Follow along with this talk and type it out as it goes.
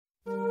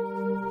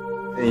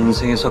내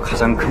인생에서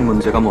가장 큰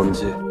문제가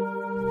뭔지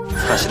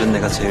사실은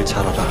내가 제일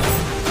잘 알아.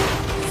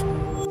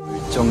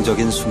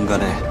 결정적인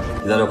순간에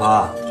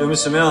기다려봐. 좀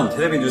있으면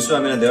텔레비 뉴스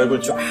화면에 내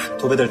얼굴 쫙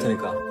도배될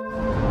테니까.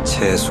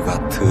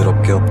 재수가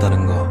더럽게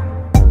없다는 거.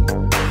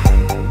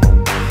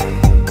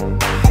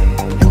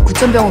 그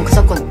구천병원 그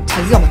사건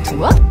자기가 맡은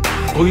거야?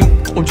 거기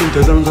엄청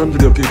대단한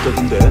사람들이 옆에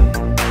있다던데.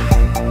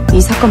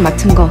 이 사건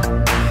맡은 거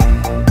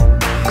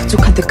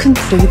그쪽한테 큰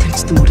부력이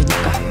될지도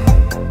모르니까.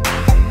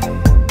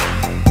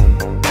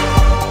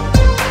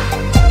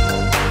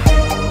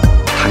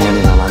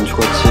 당연히 난 안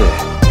죽었지.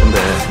 근데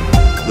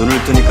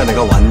눈을 뜨니까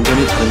내가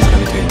완전히 다른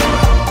사람이 돼 있는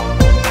거야.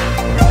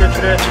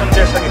 물대출의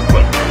천재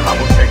사기꾼,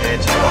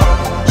 암흑세계의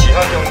제왕,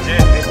 지하경제의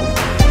대부.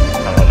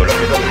 아마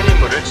놀랍게도 한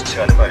인물을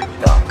지칭하는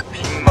말입니다.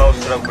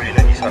 빅마우스라고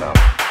불리는 이 사람.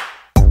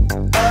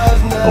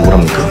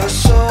 억울합니까?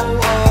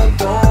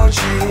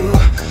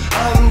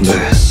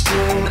 네.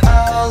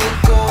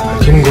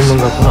 밝히는 것만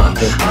갖고는 안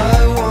돼.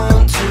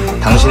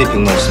 당신이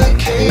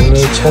빅마우스입니까?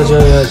 돈을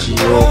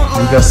찾아야지요.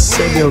 네가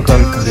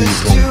세려간 그 돈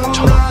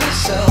 1,000원.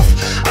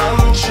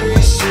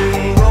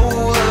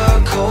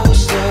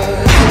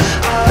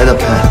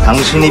 대답해.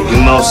 당신이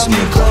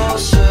빅마우스입니까?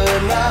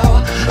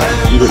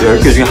 이거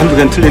 10개 중에 한두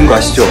개는 틀린 거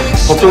아시죠?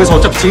 법정에서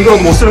어차피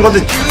증거라도 못 쓰는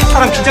건데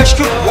사람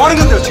긴장시키고 뭐 하는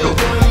건데요 지금?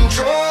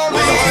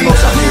 나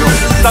빅마우스 아니에요.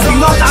 나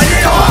빅마우스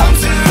아니에요.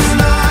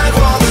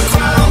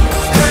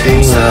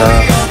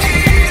 띵아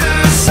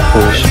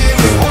보고 싶어.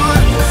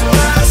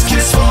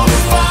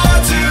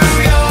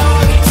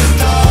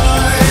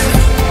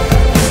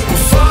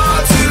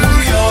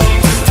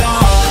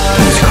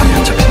 동시 감이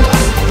안 잡힌다.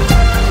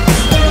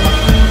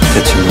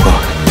 대체 누가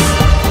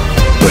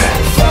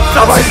왜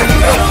나봐 이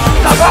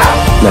새끼야.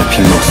 나봐. 날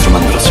빅마우스로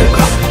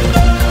만들었을까?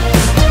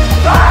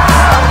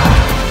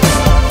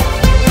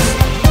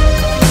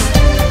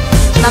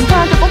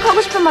 남편한테 꼭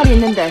하고 싶은 말이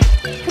있는데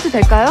해도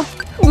될까요?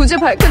 무죄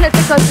밝혀낼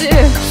때까지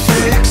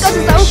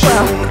끝까지 싸울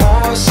거야.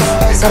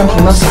 그 사람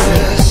빅마우스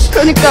아니에요.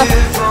 그러니까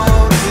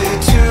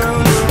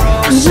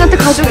당신한테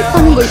가족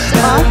있다는 거 잊지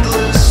마.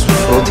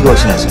 어떻게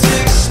확신하세요?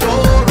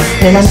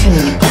 내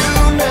남편이니까.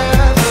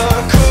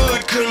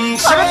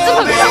 알았지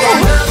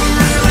말라고.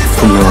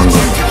 분명한 건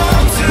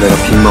내가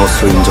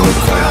빅마우스로 인정을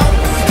받아야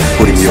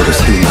우리 미호를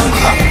살린다는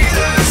거다.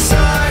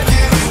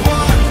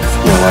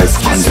 내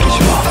와이프 건드리지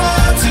마.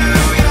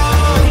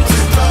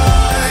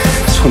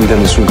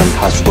 손대는 순간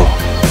다 죽어.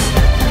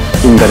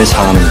 인간의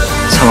자아는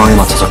상황에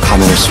맞춰서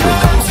가면을 쓰고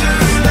있다고.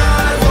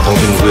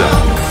 당신 누구야?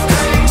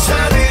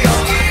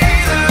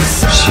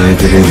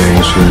 지혜들이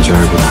맹수인 줄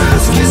알고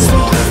달려드는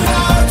놈들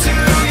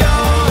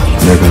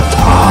내가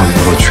다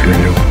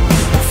물어주려고.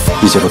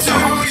 이제부터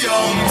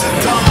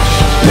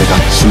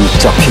내가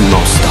진짜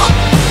빅마우스다.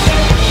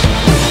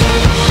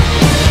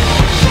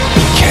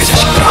 이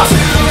개자식들아.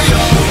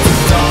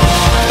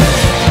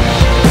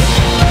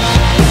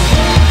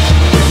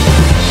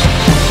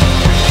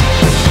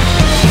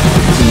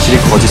 진실이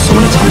거짓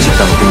소문에 잠시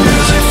있다고 믿는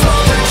거지.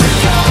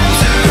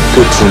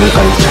 그 두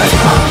눈까지 잘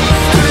봐.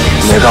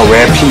 내가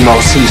왜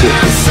빅마우스인지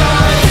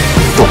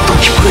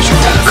똑똑히 보여줄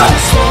테니까.